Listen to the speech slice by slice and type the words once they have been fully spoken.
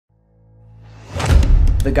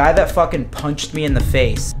The guy that fucking punched me in the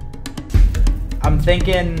face. I'm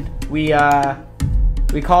thinking we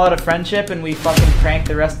call it a friendship and we fucking prank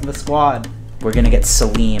the rest of the squad. We're gonna get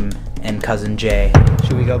Salim and Cousin Jay.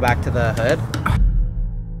 Should we go back to the hood?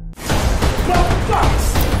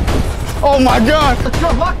 Oh my god!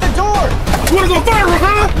 Lock the door! You wanna go fire,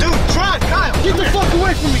 huh? Dude, try, Kyle! Get the fuck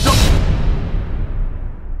away from me!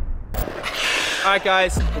 Alright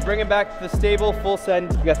guys, we're bringing back the stable full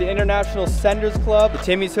send. We got the International Senders Club, the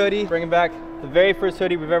Timmy's hoodie, bringing back the very first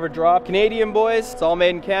hoodie we've ever dropped. Canadian boys, it's all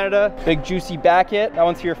made in Canada. Big juicy back hit. That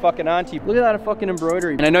one's for your fucking auntie. Look at that fucking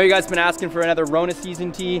embroidery. And I know you guys been asking for another Rona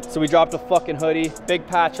season tee, so we dropped a fucking hoodie. Big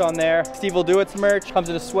patch on there. Steve will do its merch. Comes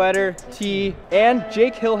in a sweater, tee, and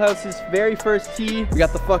Jake Hillhouse's very first tee. We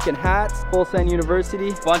got the fucking hats, Full Send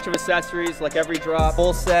University. Bunch of accessories like every drop.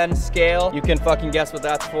 Full Send scale. You can fucking guess what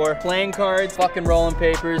that's for. Playing cards, fucking rolling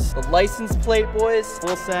papers. The license plate, boys.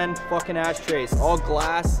 Full Send fucking ashtrays. All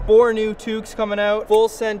glass. 4 new toques coming out. Full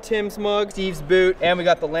Send Tim's mug, Steve's boot, and we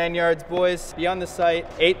got the lanyards, boys. Be on the site,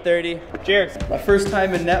 8:30. Cheers. My first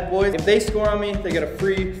time in net, boys. If they score on me, they get a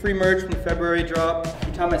free merch from the February drop.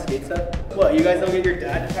 You tie my skates up? What, you guys don't get your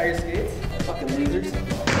dad to tie your skates? Fucking losers.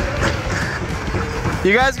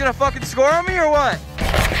 You guys gonna fucking score on me or what?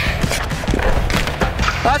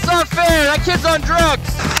 That's not fair, that kid's on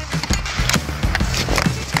drugs.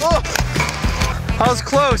 Oh, I was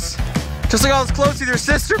close. Just like I was close with your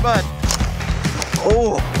sister, bud.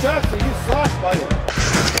 Oh. Jackson, you suck, buddy.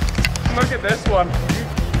 Look at this one.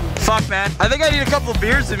 Fuck, man. I think I need a couple of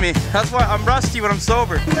beers in me. That's why I'm rusty when I'm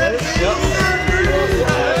sober. This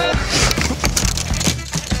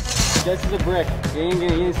is a brick. You ain't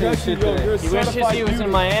gonna say shit today. He wishes he was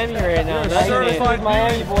in Miami right now. That's certified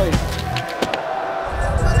Miami boys.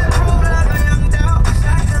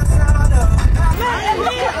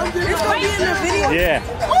 Yeah.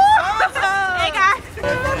 Hey guys.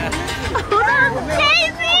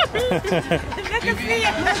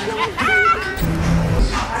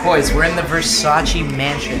 Boys, we're in the Versace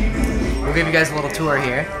mansion. We'll give you guys a little tour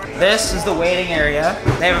here. This is the waiting area.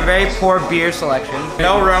 They have a very poor beer selection.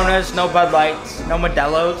 No Ronas, no Bud Lights, no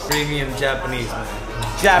Modelo's. Premium Japanese, man.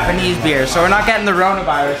 Japanese beer, so we're not getting the Rona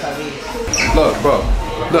virus at least. Look, bro.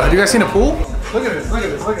 Look, have you guys seen a pool? Look at this, look at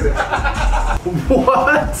this, look at this.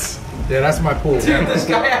 What? Yeah, that's my pool. Dude, this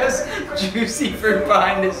guy has juicy fruit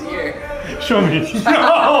behind his ear. Show me.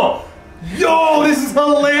 Yo! Yo, this is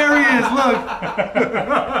hilarious, look.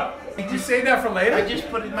 Did you save that for later? I just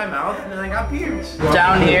put it in my mouth and then I got beers.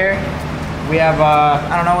 Down here, we have,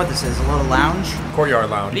 I don't know what this is, a little lounge? Courtyard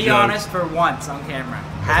lounge. Be honest for once on camera.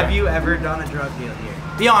 Have you ever done a drug deal here?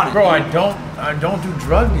 Be honest. Bro, I don't do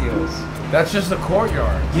drug deals. That's just the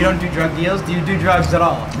courtyard. You don't do drug deals? Do you do drugs at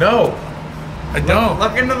all? No, I don't.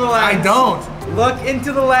 Look into the lens. I don't. Look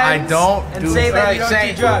into the lens. I don't and do say that drugs. you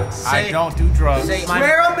don't do drugs. I don't do drugs.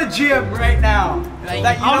 Swear on the gym right now that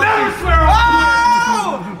you I'll don't never do swear on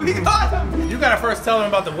Oh! We got him! You gotta first tell him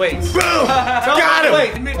about the weights. Boom! Tell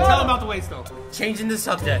him about the weights though. Changing the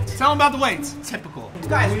subject. Tell him about the weights. Typical.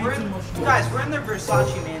 Guys, we're in the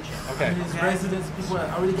Versace mansion. Okay. Residents, people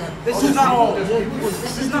already got. This is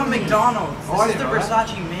not McDonald's. This is the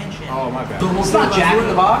Versace mansion. Oh my bad. It's not Jack in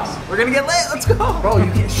the Box. We're gonna get lit. Let's go. Bro,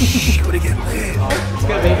 you can't. Shh, you gotta get lit. It's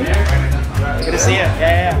good, baby. Good to see you.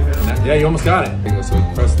 Yeah. Yeah, you almost got it. So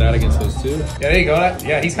press that against those two. Yeah, there you go.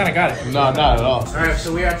 Yeah, he's kind of got it. No, not at all. All right,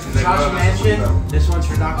 so we are at Versace mansion. This one's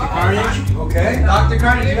for Dr. Carnage. Okay. Dr.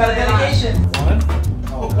 Carnage, you got a dedication. One.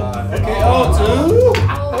 Oh god. Okay. Oh, two.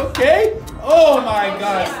 Okay. Oh my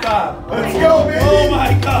god. Stop. Let's go, baby. Oh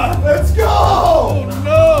my god. Let's go. Oh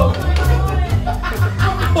no.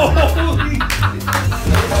 Holy.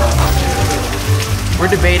 We're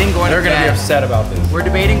debating going They're to gonna be upset about this. We're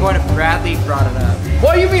debating going to Bradley brought it up.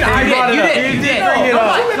 What do you mean I brought it up? You did. Bring it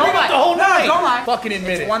up. Don't lie. The whole night. Don't lie. Fucking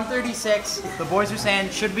admit It's it. 1:36. The boys are saying,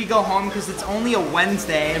 should we go home because it's only a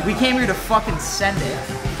Wednesday and we came here to fucking send it.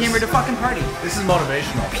 We came here to fucking party. This is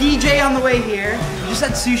motivational. PJ on the way here. We just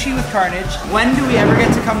had sushi with Carnage. When do we ever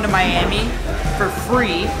get to come to Miami for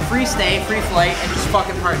free stay, free flight, and just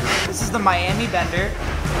fucking party? This is the Miami Bender.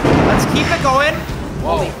 Let's keep it going.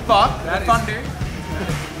 Whoa. Holy fuck, That is thunder.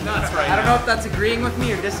 nuts right I don't know if that's agreeing with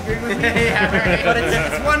me or disagreeing with me. But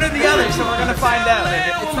it's one or the other, so we're gonna find out.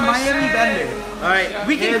 It's the Miami Bender. All right,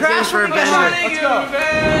 we can crash for a Bender. Let's go.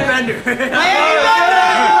 Bender. Miami Bender.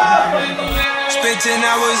 Spent 10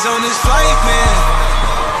 hours on this flight, man.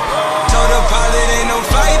 Told the pilot ain't no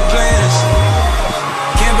flight plans.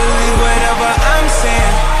 Can't believe whatever I'm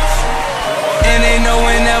saying. And they know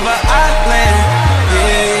whenever I land.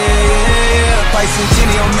 Yeah.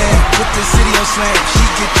 Bicentennial man. Put the city on slam. She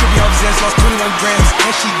get trippy off Zans, lost 21 grams.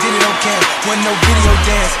 And she did it on cam. Wasn't no video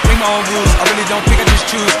dance. Bring my own rules. I really don't pick, I just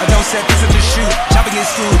choose. I don't set this, I just shoot. Chopper get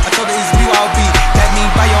school. I told her it's BYOB. That mean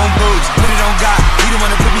buy your own boobs. Put it on God. He the one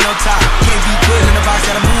to put me on top. Can't be good in the box.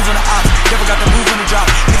 Gotta move on the ops. Never got the move on the drop.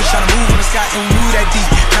 Niggas tryna move on the sky and move that deep.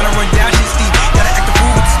 Tryna run down shit steep. Gotta act the fool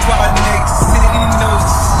with the squad. Niggas sitting in those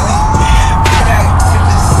sleep. Gotta act to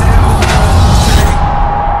the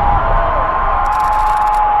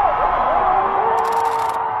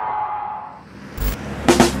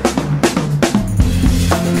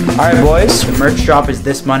Alright boys, the merch drop is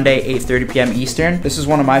this Monday, 8:30 p.m. Eastern. This is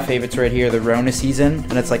one of my favorites right here, the Rona season,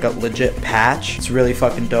 and it's like a legit patch. It's really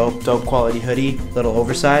fucking dope. Dope quality hoodie, little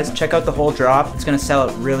oversized. Check out the whole drop. It's gonna sell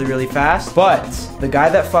it really, really fast. But the guy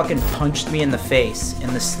that fucking punched me in the face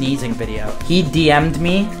in the sneezing video, he DM'd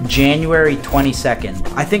me January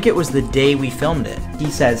 22nd. I think it was the day we filmed it.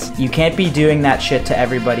 He says, "You can't be doing that shit to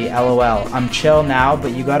everybody, LOL. I'm chill now,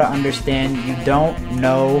 but you gotta understand you don't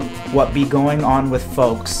know what be going on with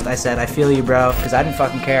folks." I said, "I feel you, bro," because I didn't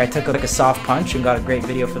fucking care. I took like a soft punch and got a great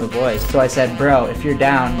video for the boys. So I said, "Bro, if you're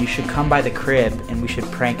down, you should come by the crib and we should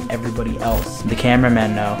prank everybody else." The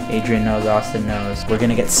cameramen know, Adrian knows, Austin knows. We're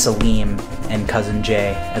gonna get Salim and cousin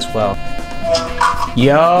Jay as well.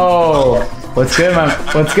 Yo, what's good, my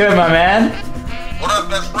man? What up,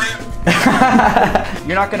 best friend?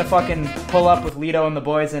 You're not gonna fucking pull up with Lito and the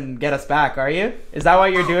boys and get us back, are you? Is that why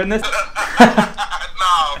you're doing this?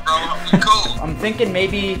 Nah, bro, we cool. I'm thinking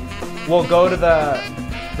maybe we'll go to the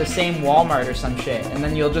same Walmart or some shit, and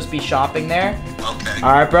then you'll just be shopping there. Okay.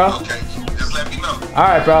 All right, bro. Okay, just let me know. All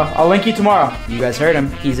right, bro. I'll link you tomorrow. You guys heard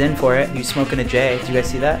him. He's in for it. He's smoking a J. Do you guys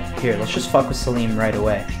see that? Here, let's just fuck with Salim right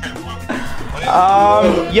away.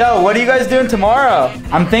 Yo, what are you guys doing tomorrow?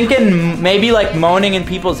 I'm thinking maybe like moaning in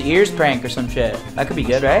people's ears prank or some shit. That could be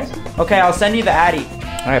good, right? Okay, I'll send you the Addy.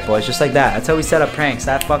 All right, boys, just like that. That's how we set up pranks,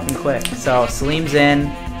 that fucking quick. So Salim's in,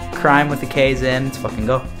 Crime with the K's in. Let's fucking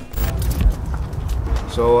go.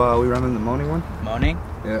 So, we running the moaning one? Moaning?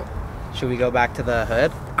 Yeah. Should we go back to the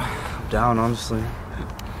hood? I'm down, honestly.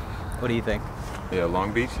 What do you think? Yeah,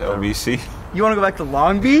 Long Beach, LBC. You want to go back to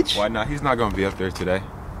Long Beach? Why not? He's not gonna be up there today.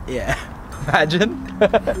 Yeah. Imagine.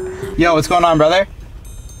 Yo, what's going on, brother?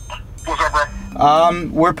 What's up, bro?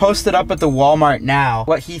 We're posted up at the Walmart now.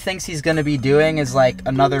 What he thinks he's gonna be doing is like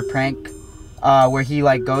another prank where he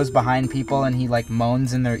like goes behind people and he like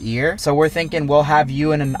moans in their ear. So we're thinking we'll have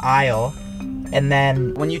you in an aisle, and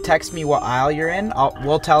then when you text me what aisle you're in,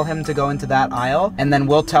 we'll tell him to go into that aisle, and then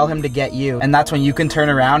we'll tell him to get you, and that's when you can turn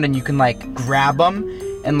around and you can like grab him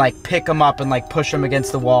and like pick him up and like push him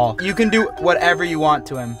against the wall. You can do whatever you want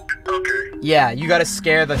to him. Okay. Yeah, you gotta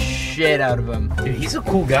scare the shit out of him. Dude, he's a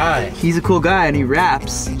cool guy. He's a cool guy and he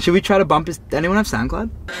raps. Should we try to bump his... Anyone have SoundCloud?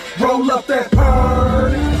 Roll up that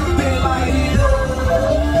bird, then light it up.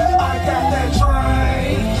 I got that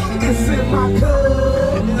train, it's in my cup.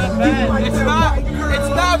 It's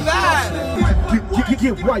not bad.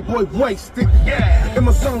 Get white boy wasted. Yeah. In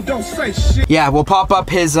my zone, don't say shit. Yeah, we'll pop up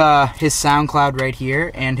his SoundCloud right here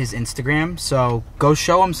and his Instagram. So go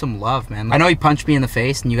show him some love, man. I know he punched me in the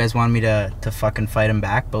face and you guys wanted me to fucking fight him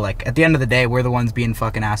back, but like at the end of the day, we're the ones being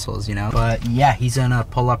fucking assholes, you know? But yeah, he's gonna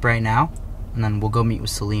pull up right now and then we'll go meet with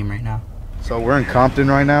Salim right now. So we're in Compton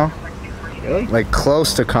right now. Really? Like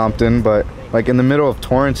close to Compton, but like in the middle of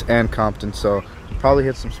Torrance and Compton, so probably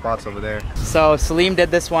hit some spots over there. So Salim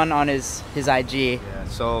did this one on his IG. Yeah,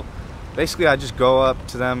 so basically I just go up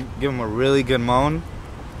to them, give them a really good moan,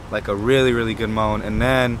 like a really, really good moan, and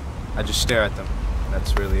then I just stare at them.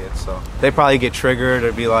 That's really it. So they probably get triggered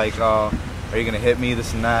or be like, "Oh, are you gonna hit me?"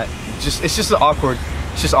 This and that. It's just awkward.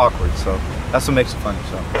 It's just awkward. So that's what makes it funny.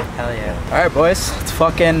 So Hell yeah. All right, boys.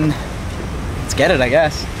 Let's get it, I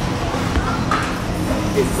guess.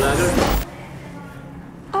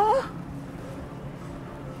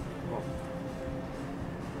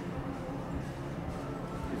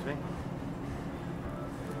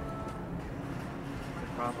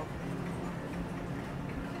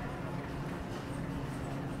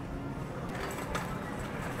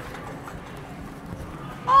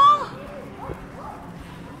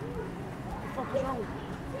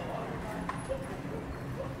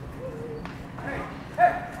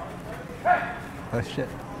 oh shit.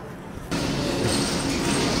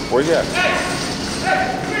 Where you at?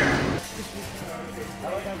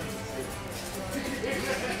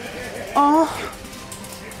 Oh.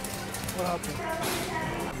 What happened?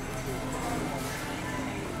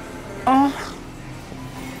 Oh.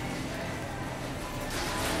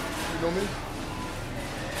 You know me?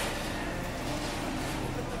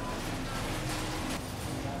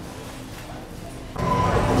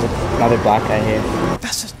 Another black guy here.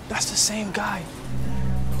 That's the same guy.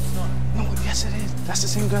 No, yes it is. That's the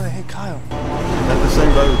same guy that hit Kyle. Is that the same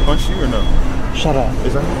guy who punched you or no? Shut up.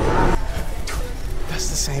 Is that? That's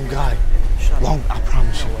the same guy. I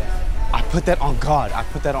promise you. I put that on God. I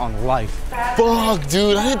put that on life. Fuck,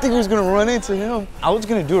 dude. I didn't think we was gonna run into him. I was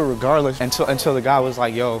gonna do it regardless until the guy was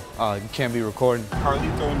like, yo, you can't be recording.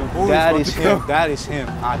 Carlito and the boys. That is him. That is him.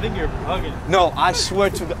 I think you're bugging. No, I swear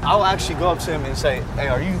to God, I'll actually go up to him and say, hey,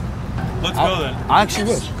 are you? Let's go then. I actually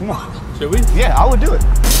would. Come on. Should we? Yeah, I would do it.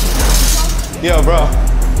 Yo, bro.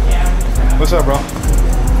 What's up, bro?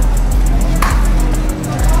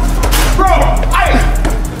 Bro, hey!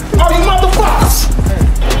 Oh, you motherfuckers!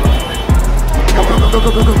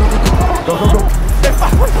 Go.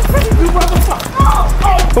 You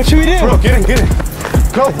motherfucker! What should we do? Bro, get in.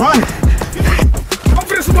 Go, run. I'm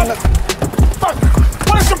finna some motherfucker.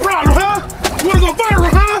 What is the problem, huh? You wanna go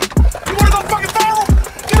viral, huh? You wanna go fucking viral?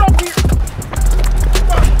 Get over here.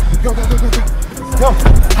 Go. Yo,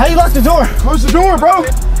 how you lock the door? Close the door, bro.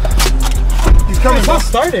 He's coming. It's not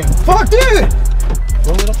starting. Fuck, dude.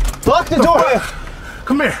 Lock the door.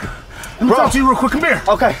 Come here. Let me talk to you real quick. Come here.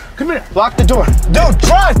 Okay. Come here. Lock the door. Dude,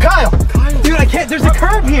 drive, Kyle. Dude, I can't. There's a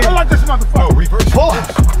curb here. I like this motherfucker. Reverse. Pull.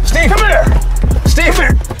 Steve. Come here. Steve. Come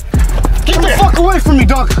here. Get the fuck away from me,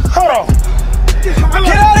 dog. Hold on. Get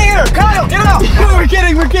out of here. Kyle, get out. We're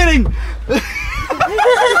kidding.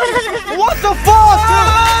 What the fuck?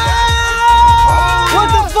 What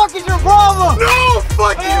the fuck is your problem? No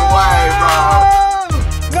fucking way, bro.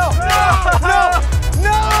 No.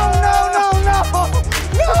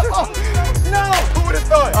 Who would have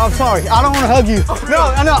thought? I'm sorry. I don't want to hug you. No.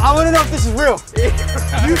 I want to know if this is real.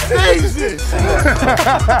 You changed this.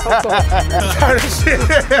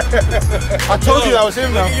 I told you that was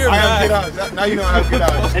him, though. I have to get out. Now you know how to get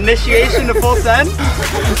out. Initiation to full send.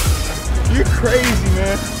 You crazy,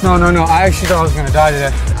 man. No. I actually thought I was gonna die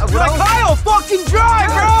today. Like, Kyle, fucking drive,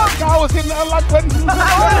 bro. I was hitting the unlock button.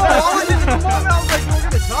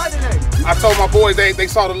 I told my boys they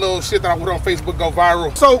saw the little shit that I put on Facebook go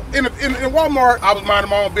viral. So in Walmart, I was minding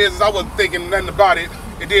my own business. I wasn't thinking nothing about it.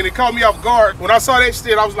 And then it caught me off guard. When I saw that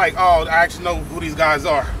shit, I was like, oh, I actually know who these guys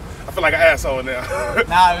are. I feel like an asshole now.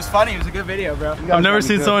 Nah, it was funny. It was a good video, bro. I've never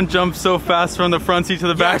seen someone jump so fast from the front seat to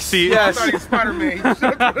the back seat. Yes. I thought he was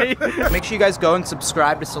Spider-Man. Make sure you guys go and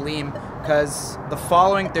subscribe to Salim, because the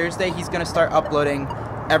following Thursday he's gonna start uploading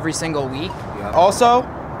every single week. Also,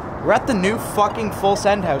 we're at the new fucking Full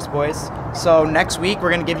Send house, boys. So next week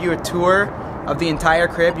we're gonna give you a tour of the entire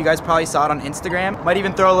crib. You guys probably saw it on Instagram. Might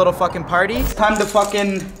even throw a little fucking party. Time to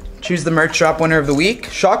fucking choose the merch drop winner of the week.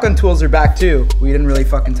 Shotgun tools are back too. We didn't really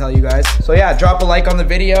fucking tell you guys. So yeah, drop a like on the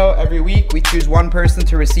video. Every week we choose one person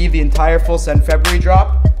to receive the entire Full Send February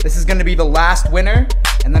drop. This is gonna be the last winner,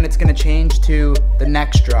 and then it's gonna change to the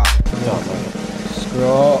next drop.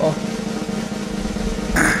 Scroll.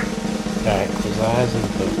 Alright, close the eyes and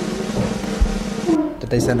put Did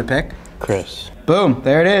they send a pic? Chris. Boom,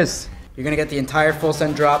 there it is. You're gonna get the entire Full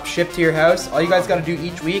Send drop shipped to your house. All you guys gotta do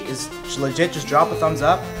each week is legit just drop a thumbs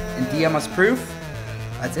up and DM us proof.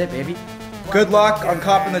 That's it, baby. Good luck on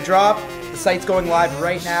copping the drop. The site's going live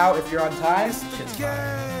right now if you're on time.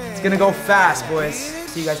 It's gonna go fast, boys.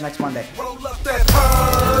 See you guys next Monday. Roll up that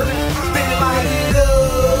purr, then light it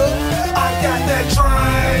up. I got that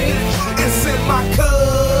drink, it's in my cup.